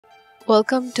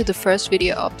Welcome to the first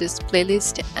video of this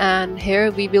playlist, and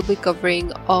here we will be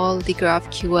covering all the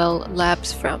GraphQL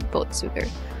labs from PortSwigger.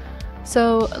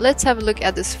 So let's have a look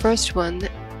at this first one,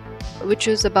 which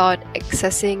is about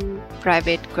accessing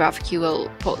private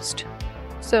GraphQL post.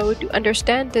 So to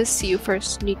understand this, you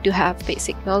first need to have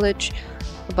basic knowledge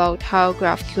about how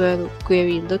GraphQL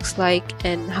query looks like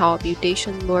and how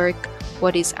mutation work,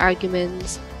 what is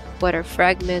arguments, what are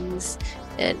fragments,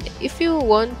 and if you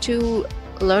want to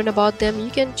learn about them, you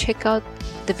can check out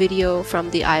the video from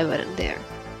the I button there.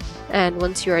 And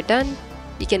once you are done,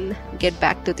 you can get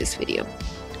back to this video.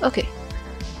 Okay,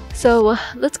 so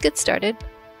let's get started.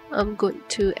 I'm going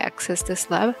to access this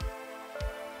lab.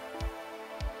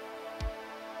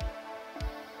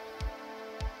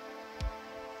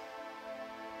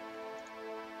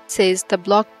 It says the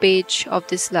blog page of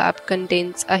this lab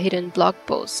contains a hidden blog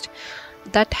post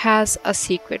that has a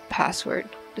secret password.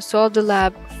 To solve the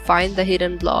lab, find the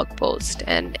hidden blog post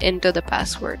and enter the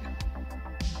password.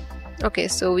 Okay,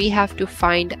 so we have to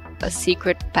find a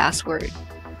secret password.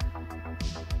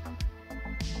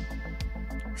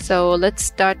 So let's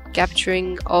start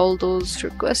capturing all those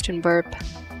requests in burp.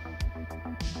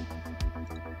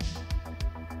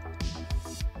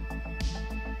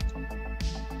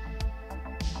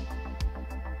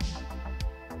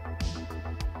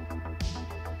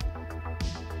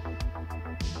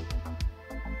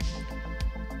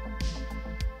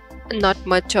 Not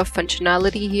much of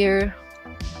functionality here.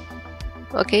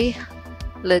 Okay,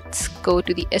 let's go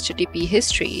to the HTTP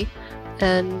history,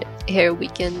 and here we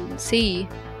can see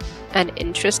an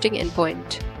interesting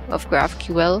endpoint of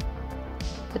GraphQL.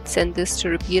 Let's send this to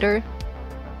repeater,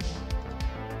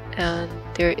 and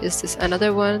there is this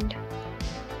another one.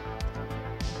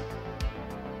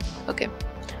 Okay,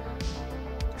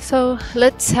 so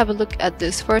let's have a look at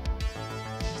this first.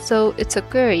 So it's a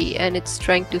query and it's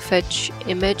trying to fetch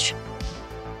image,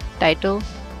 title,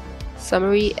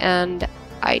 summary, and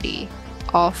ID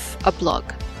of a blog.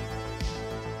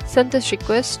 Send this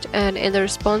request, and in the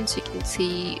response you can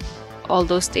see all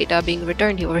those data being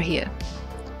returned over here.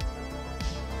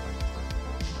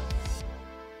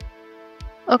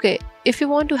 Okay, if you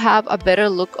want to have a better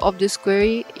look of this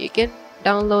query, you can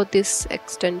download this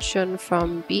extension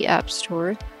from the App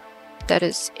Store, that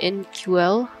is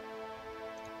InQL.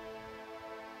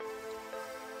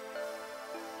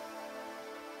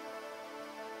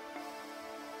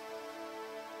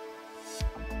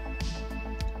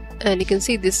 And you can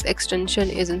see this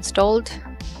extension is installed.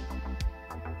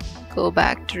 Go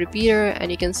back to repeater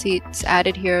and you can see it's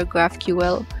added here,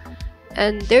 GraphQL,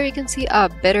 and there you can see a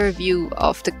better view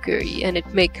of the query and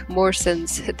it makes more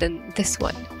sense than this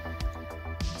one.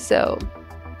 So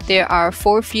there are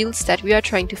 4 fields that we are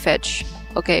trying to fetch.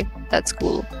 Okay, that's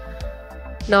cool.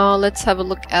 Now let's have a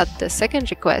look at the second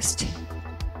request,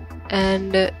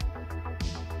 and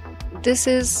this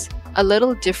is a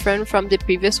little different from the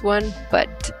previous one,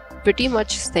 but pretty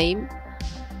much same.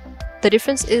 The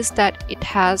difference is that it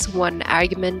has one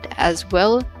argument as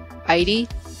well, ID,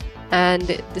 and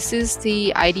this is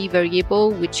the ID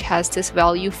variable which has this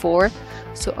value 4.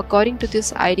 So according to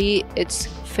this ID, it's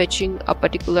fetching a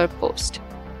particular post.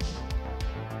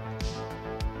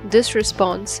 This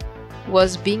response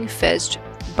was being fetched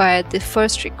by the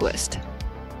first request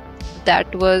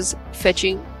that was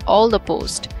fetching all the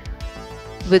posts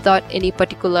without any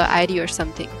particular ID or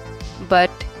something.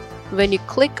 But when you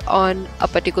click on a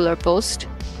particular post,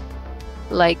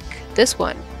 like this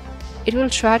one, it will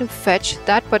try to fetch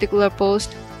that particular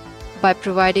post by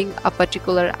providing a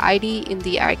particular ID in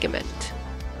the argument.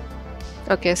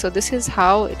 Okay, so this is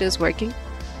how it is working.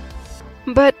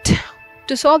 But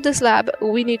to solve this lab,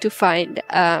 we need to find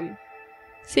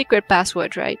secret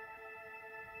password, right?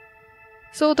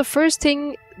 So the first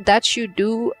thing that you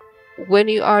do when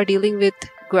you are dealing with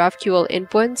GraphQL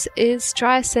endpoints is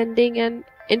try sending an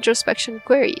introspection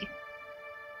query.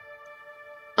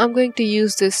 I'm going to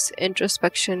use this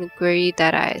introspection query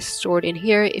that I stored in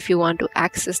here. If you want to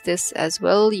access this as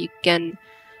well, you can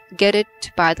get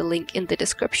it by the link in the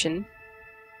description.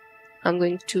 I'm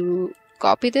going to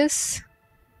copy this,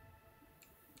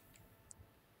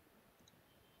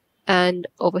 and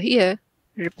over here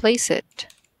replace it.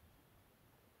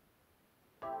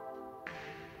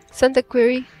 Send the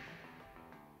query,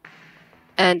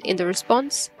 and in the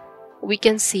response we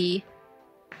can see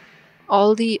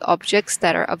all the objects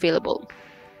that are available.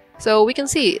 So we can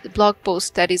see the blog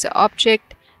post, that is an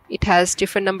object. It has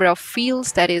different number of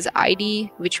fields, that is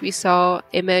ID, which we saw,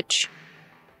 image,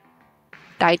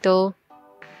 title,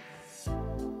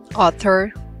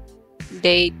 author,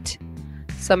 date,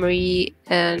 summary,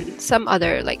 and some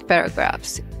other like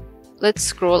paragraphs. let's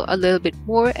scroll a little bit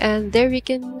more, and there we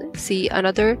can see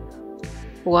another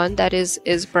one that is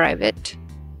private.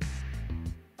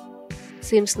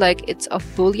 Seems like it's of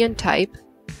Boolean type.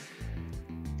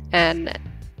 And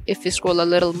if we scroll a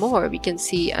little more, we can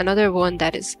see another one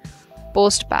that is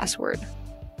post password,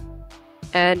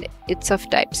 and it's of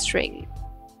type string.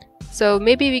 So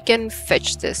maybe we can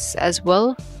fetch this as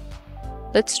well.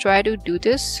 Let's try to do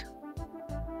this.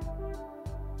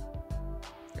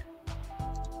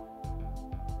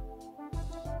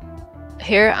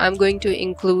 Here I'm going to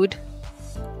include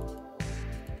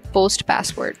post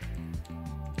password.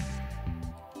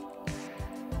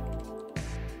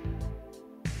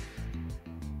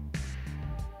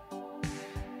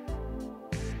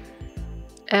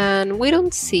 And we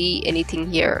don't see anything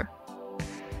here.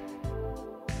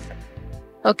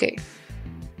 Okay,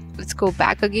 let's go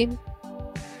back again.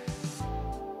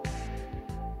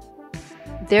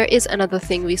 There is another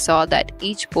thing we saw, that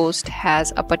each post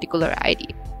has a particular ID.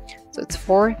 So it's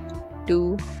 4,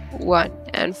 2, 1,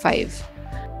 and 5.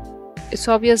 It's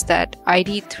obvious that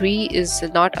ID 3 is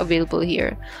not available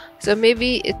here. So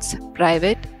maybe it's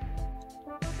private.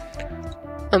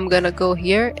 I'm gonna go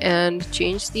here and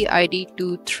change the ID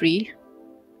to 3.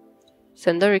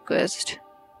 Send the request.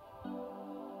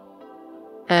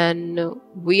 And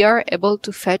we are able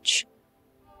to fetch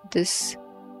this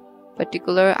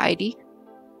particular ID.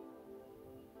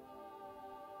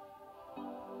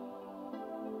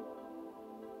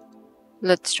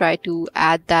 Let's try to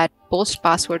add that post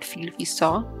password field we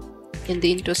saw in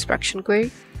the introspection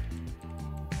query.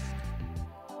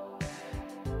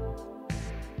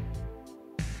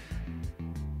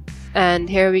 And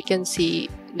here we can see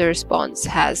the response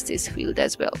has this field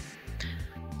as well.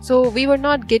 So we were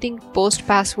not getting post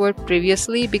password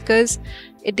previously because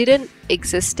it didn't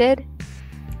existed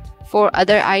for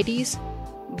other IDs,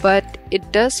 but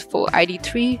it does for ID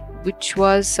 3, which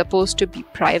was supposed to be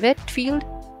private field,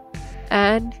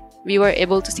 and we were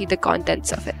able to see the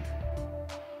contents of it.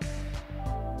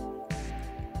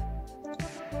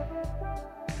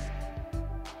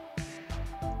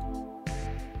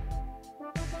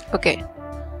 Okay.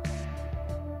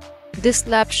 This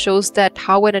lab shows that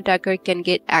how an attacker can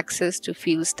get access to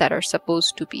fields that are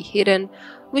supposed to be hidden,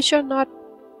 which are not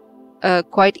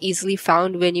quite easily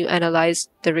found when you analyze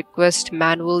the request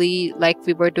manually like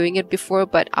we were doing it before,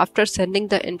 but after sending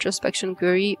the introspection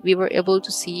query, we were able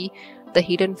to see the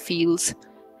hidden fields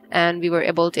and we were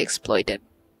able to exploit it.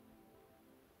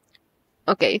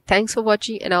 Okay, thanks for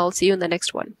watching, and I'll see you in the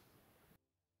next one.